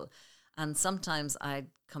table, and sometimes I'd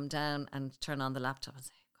come down and turn on the laptop and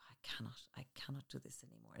say, I cannot do this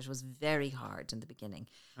anymore. It was very hard in the beginning.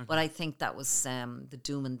 Okay. But I think that was the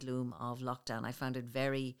doom and gloom of lockdown. I found it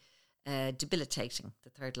very debilitating,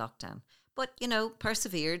 the third lockdown. But,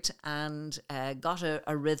 persevered and got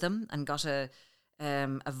a rhythm and got a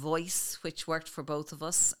voice which worked for both of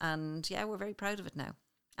us. And yeah, we're very proud of it now.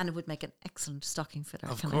 And it would make an excellent stocking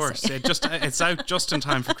filler. Of course, it's out just in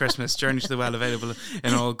time for Christmas. Journey to the Well, available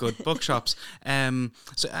in all good bookshops.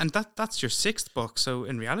 That's your sixth book. So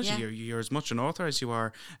in reality, you're as much an author as you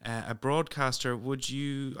are a broadcaster. Are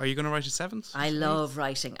you going to write a seventh? I love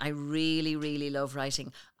writing. I really, really love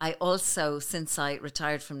writing. I also, since I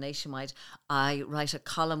retired from Nationwide, I write a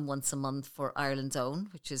column once a month for Ireland's Own,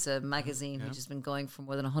 which is a magazine which has been going for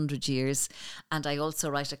more than 100 years. And I also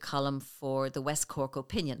write a column for the West Cork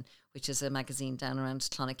Opinion, which is a magazine down around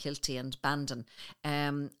Clonakilty and Bandon.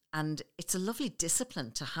 And it's a lovely discipline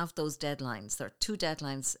to have those deadlines. There are 2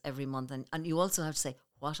 deadlines every month. And you also have to say,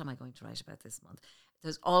 what am I going to write about this month?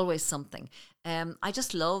 There's always something. I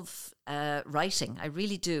just love writing. I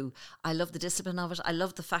really do. I love the discipline of it. I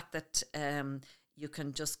love the fact that you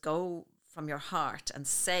can just go from your heart and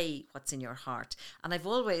say what's in your heart. And I've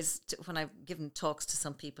always, when I've given talks to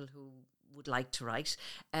some people who would like to write,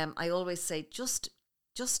 I always say, just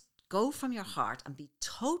go from your heart and be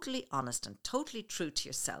totally honest and totally true to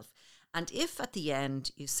yourself. And if at the end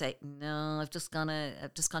you say, no, I've just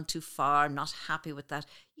gone too far, not happy with that,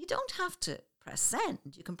 you don't have to press send.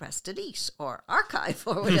 You can press delete or archive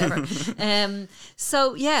or whatever.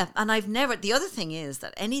 So yeah, and I've never, the other thing is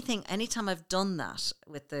that anytime I've done that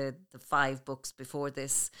with the 5 books before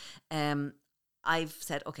this, I've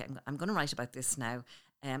said, okay, I'm going to write about this now,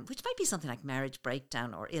 which might be something like marriage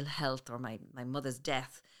breakdown or ill health or my mother's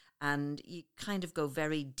death. And you kind of go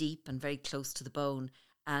very deep and very close to the bone.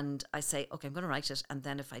 And I say, okay, I'm going to write it. And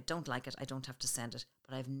then if I don't like it, I don't have to send it.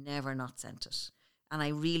 But I've never not sent it. And I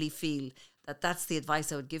really feel that that's the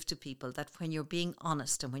advice I would give to people, that when you're being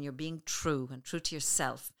honest and when you're being true and true to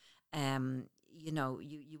yourself, you know,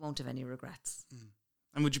 you won't have any regrets.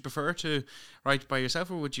 And would you prefer to write by yourself,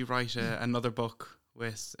 or would you write another book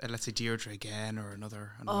with, let's say, Deirdre again, or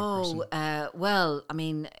another person? Well, I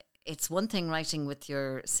mean, it's one thing writing with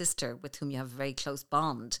your sister, with whom you have a very close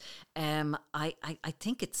bond. I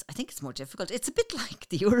think it's more difficult. It's a bit like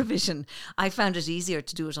the Eurovision. I found it easier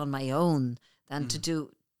to do it on my own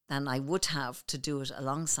than I would have to do it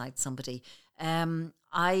alongside somebody. It's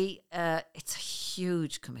a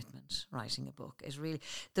huge commitment writing a book. It really,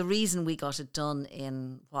 the reason we got it done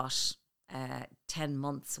in 10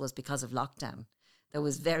 months was because of lockdown. There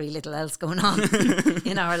was very little else going on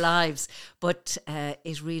in our lives, but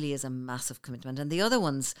it really is a massive commitment. And the other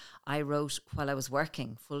ones I wrote while I was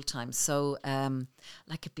working full time, so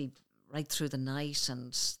like it'd be right through the night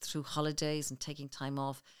and through holidays and taking time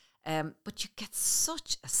off. But you get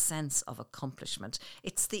such a sense of accomplishment.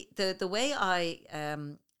 It's the way I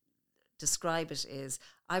describe it is,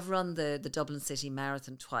 I've run the Dublin City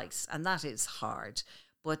Marathon twice, and that is hard.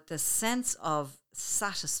 But the sense of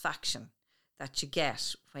satisfaction that you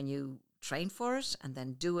get when you train for it and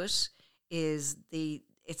then do it it's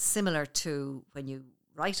similar to when you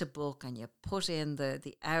write a book and you put in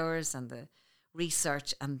the hours and the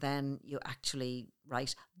research, and then you actually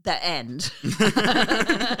write the end.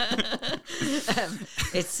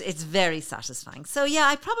 It's very satisfying. So yeah,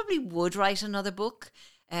 I probably would write another book,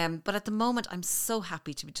 but at the moment I'm so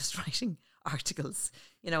happy to be just writing articles,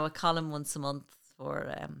 you know, a column once a month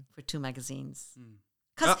for 2 magazines.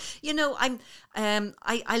 Because you know,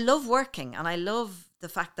 I love working, and I love the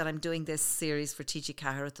fact that I'm doing this series for TG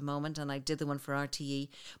Cahir at the moment, and I did the one for RTE,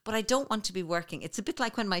 but I don't want to be working. It's a bit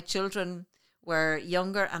like when my children were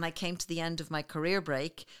younger and I came to the end of my career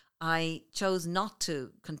break. I chose not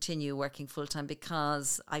to continue working full-time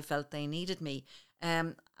because I felt they needed me.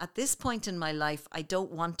 At this point in my life, I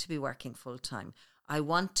don't want to be working full-time. I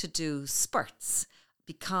want to do spurts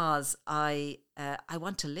because I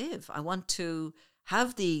want to live. I want to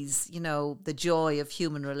have these, you know, the joy of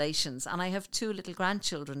human relations. And I have 2 little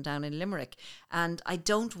grandchildren down in Limerick, and I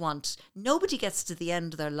don't want, nobody gets to the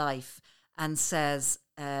end of their life and says,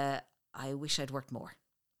 I wish I'd worked more.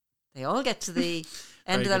 They all get to the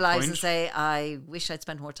end of their lives and say, I wish I'd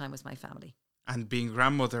spent more time with my family. And being a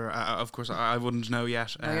grandmother, of course, I wouldn't know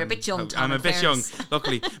yet. No, you're a bit young, Tom, I'm a bit young,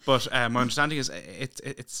 luckily. But my understanding is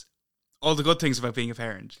it's all the good things about being a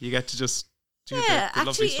parent. You get to just do the actually,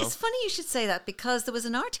 lovely stuff. it's funny you should say that, because there was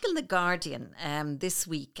an article in The Guardian this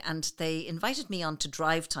week, and they invited me on to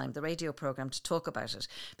Drive Time, the radio programme, to talk about it,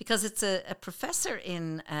 because it's a professor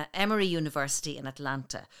in Emory University in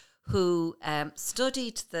Atlanta who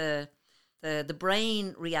studied the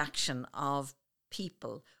brain reaction of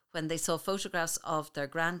people when they saw photographs of their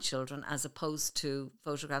grandchildren as opposed to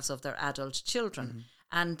photographs of their adult children.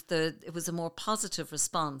 And it was a more positive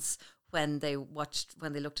response when they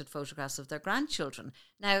looked at photographs of their grandchildren.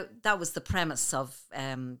 Now, that was the premise of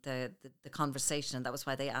the conversation, and that was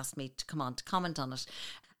why they asked me to come on to comment on it.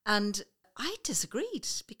 And I disagreed,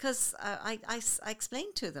 because I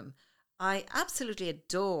explained to them, I absolutely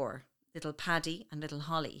adore little Paddy and little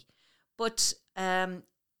Holly, but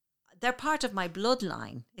they're part of my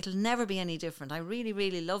bloodline. It'll never be any different. I really,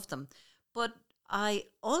 really love them. But I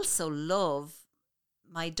also love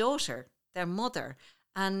my daughter, their mother,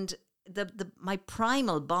 and my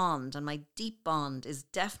primal bond and my deep bond is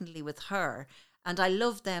definitely with her. And I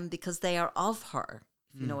love them because they are of her,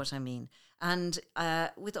 if you know what I mean. And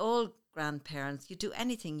with all grandparents, you do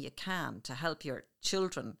anything you can to help your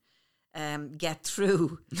children get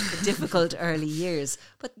through the difficult early years.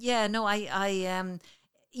 But yeah, no,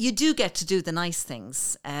 you do get to do the nice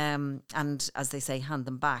things, and as they say, hand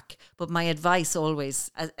them back. But my advice always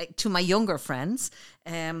to my younger friends,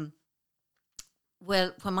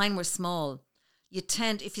 well, when mine were small, you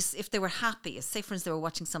tend, if they were happy, say for instance they were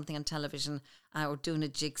watching something on television or doing a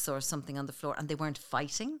jigsaw or something on the floor, and they weren't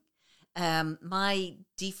fighting, my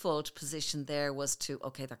default position there was to,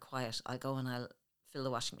 okay, they're quiet, I'll go and I'll fill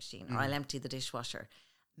the washing machine, or I'll empty the dishwasher.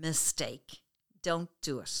 Mistake. Don't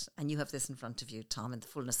do it. And you have this in front of you, Tom, in the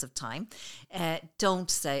fullness of time. Don't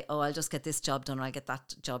say, oh, I'll just get this job done or I'll get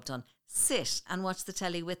that job done. Sit and watch the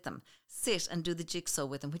telly with them. Sit and do the jigsaw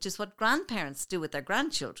with them, which is what grandparents do with their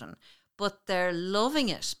grandchildren. But they're loving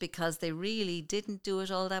it because they really didn't do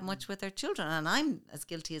it all that much with their children. And I'm as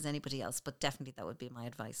guilty as anybody else, but definitely that would be my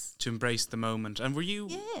advice. To embrace the moment. And were you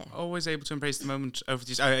always able to embrace the moment over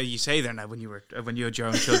these? You say there now, when you had your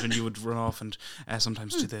own children, you would run off and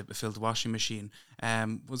sometimes fill the washing machine.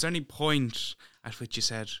 Was there any point at which you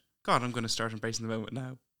said, God, I'm going to start embracing the moment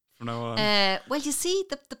now from now on. Well, you see,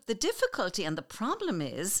 the difficulty and the problem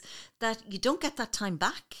is that you don't get that time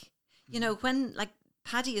back. You know, when, like,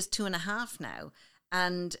 Paddy is 2.5 now,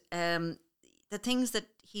 and the things that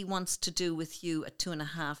he wants to do with you at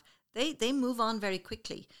 2.5, they move on very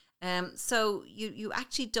quickly. So you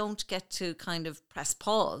actually don't get to kind of press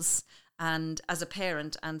pause and as a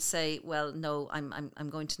parent and say, well, no, I'm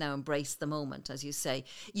going to now embrace the moment, as you say.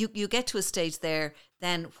 You get to a stage there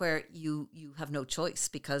then where you have no choice,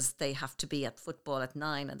 because they have to be at football at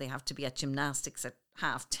 9 and they have to be at gymnastics at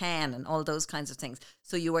 10:30 and all those kinds of things.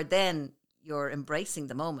 So you're embracing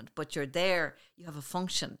the moment, but you're there, you have a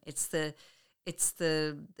function. It's the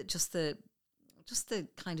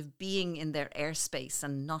kind of being in their airspace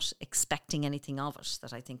and not expecting anything of it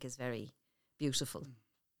that I think is very beautiful.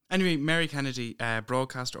 Anyway, Mary Kennedy,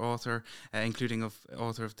 broadcaster, author, including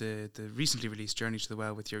author of the recently released Journey to the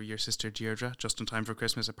Well with your sister Deirdre, just in time for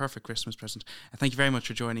Christmas, a perfect Christmas present. Thank you very much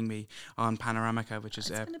for joining me on Panoramica, which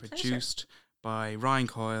is produced by Ryan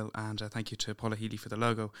Coyle, and thank you to Paula Healy for the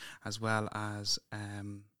logo, as well as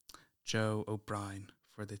Joe O'Brien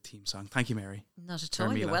for the theme song. Thank you, Mary. Not at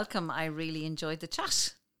all. You're welcome. I really enjoyed the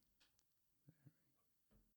chat.